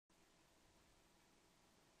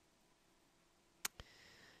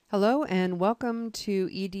Hello and welcome to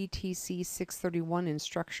EDTC 631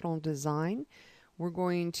 Instructional Design. We're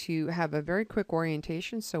going to have a very quick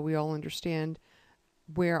orientation so we all understand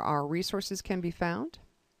where our resources can be found.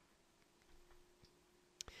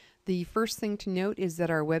 The first thing to note is that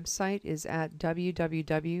our website is at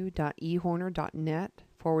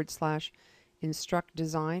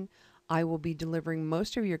www.ehorner.net/instruct-design. I will be delivering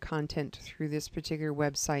most of your content through this particular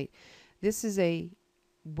website. This is a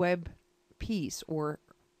web piece or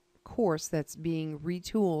course that's being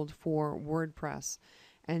retooled for WordPress,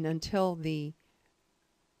 and until the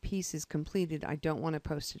piece is completed I don't want to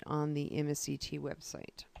post it on the MSCT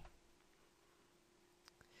website.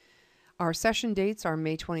 Our session dates are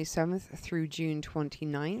May 27th through June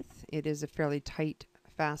 29th. It is a fairly tight,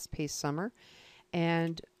 fast-paced summer,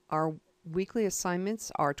 and our weekly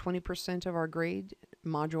assignments are 20% of our grade.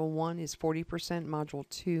 Module 1 is 40%, Module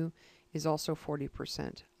 2 is also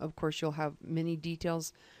 40%. Of course, you'll have many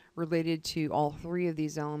details related to all three of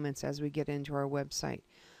these elements as we get into our website.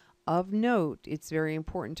 Of note, it's very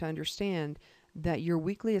important to understand that your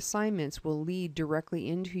weekly assignments will lead directly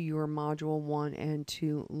into your Module 1 and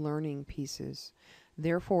 2 learning pieces.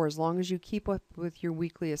 Therefore, as long as you keep up with your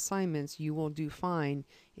weekly assignments, you will do fine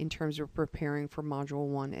in terms of preparing for Module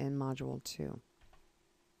 1 and Module 2.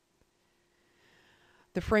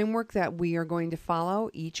 The framework that we are going to follow,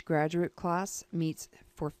 each graduate class meets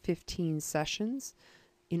for 15 sessions.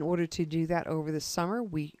 In order to do that over the summer,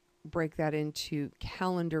 we break that into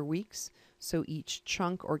calendar weeks. So each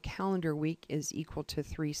chunk or calendar week is equal to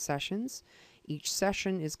 3 sessions. Each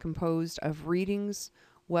session is composed of readings,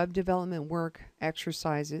 web development work,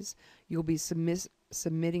 exercises. You'll be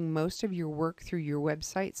submitting most of your work through your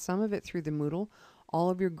website, some of it through the Moodle. All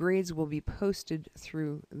of your grades will be posted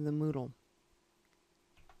through the Moodle.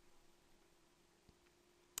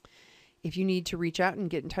 If you need to reach out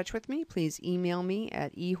and get in touch with me, please email me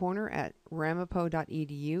at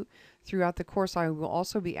ehorner@ramapo.edu. Throughout the course, I will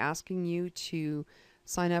also be asking you to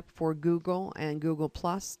sign up for Google and Google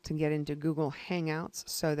Plus to get into Google Hangouts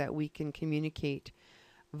so that we can communicate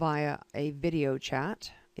via a video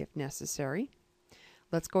chat if necessary.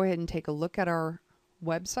 Let's go ahead and take a look at our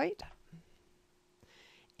website.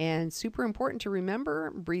 And super important to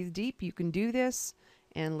remember, breathe deep, you can do this,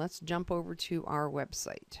 and let's jump over to our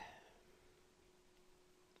website.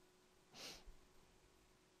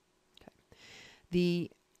 The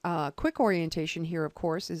quick orientation here, of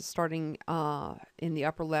course, is starting in the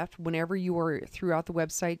upper left. Whenever you are throughout the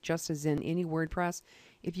website, just as in any WordPress,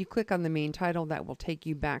 if you click on the main title, that will take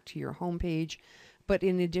you back to your home page. But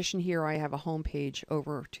in addition here, I have a home page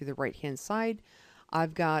over to the right-hand side.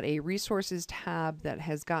 I've got a resources tab that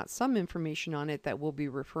has got some information on it that we'll be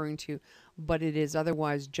referring to, but it is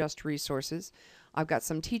otherwise just resources. I've got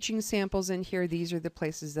some teaching samples in here. These are the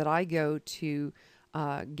places that I go to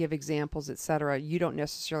give examples, etc. You don't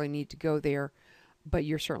necessarily need to go there, but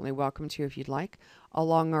you're certainly welcome to if you'd like.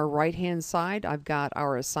 Along our right-hand side, I've got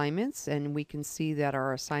our assignments, and we can see that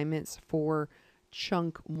our assignments for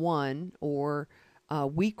Chunk 1 or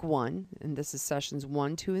Week 1, and this is Sessions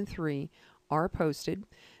 1, 2, and 3, are posted.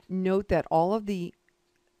 Note that all of the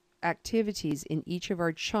activities in each of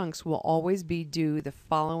our chunks will always be due the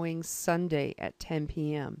following Sunday at 10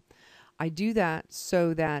 p.m. I do that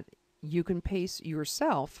so that you can pace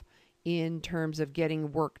yourself in terms of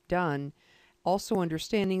getting work done, also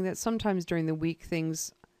understanding that sometimes during the week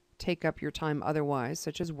things take up your time otherwise,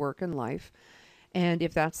 such as work and life. And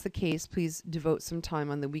if that's the case, please devote some time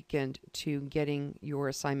on the weekend to getting your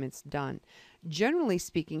assignments done. Generally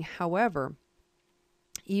speaking, however,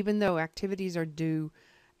 even though activities are due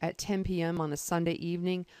at 10 p.m. on a Sunday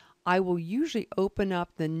evening, I will usually open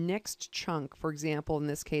up the next chunk. For example, in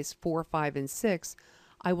this case, 4, 5, and 6,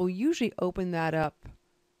 I will usually open that up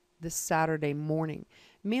this Saturday morning,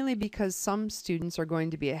 mainly because some students are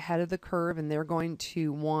going to be ahead of the curve and they're going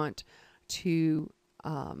to want to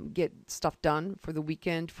get stuff done for the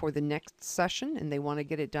weekend for the next session, and they want to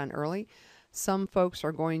get it done early. Some folks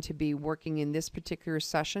are going to be working in this particular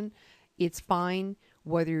session. It's fine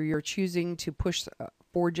whether you're choosing to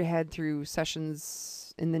forge ahead through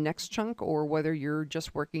sessions in the next chunk or whether you're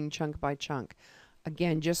just working chunk by chunk.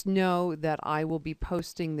 Again, just know that I will be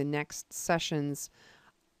posting the next sessions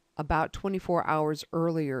about 24 hours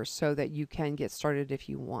earlier so that you can get started if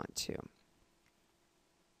you want to.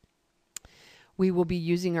 We will be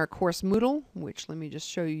using our course Moodle, which let me just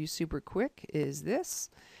show you super quick, is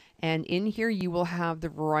this. And in here you will have the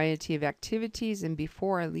variety of activities. And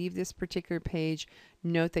before I leave this particular page,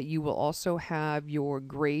 note that you will also have your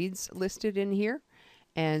grades listed in here.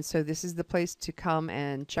 And so this is the place to come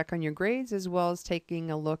and check on your grades, as well as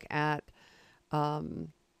taking a look at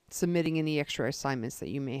submitting any extra assignments that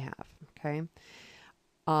you may have. Okay.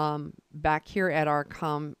 Back here at our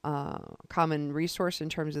common resource in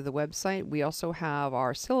terms of the website, we also have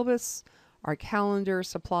our syllabus, our calendar,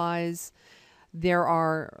 supplies. There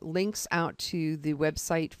are links out to the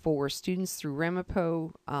website for students through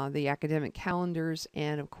Ramapo, the academic calendars,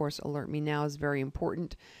 and of course Alert Me Now is very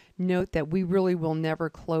important. Note that we really will never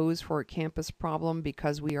close for a campus problem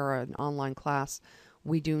because we are an online class.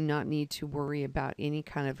 We do not need to worry about any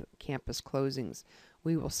kind of campus closings.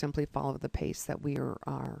 We will simply follow the pace that we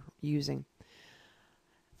are using.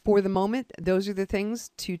 For the moment, those are the things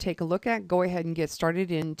to take a look at. Go ahead and get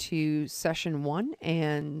started into session 1,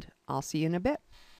 and I'll see you in a bit.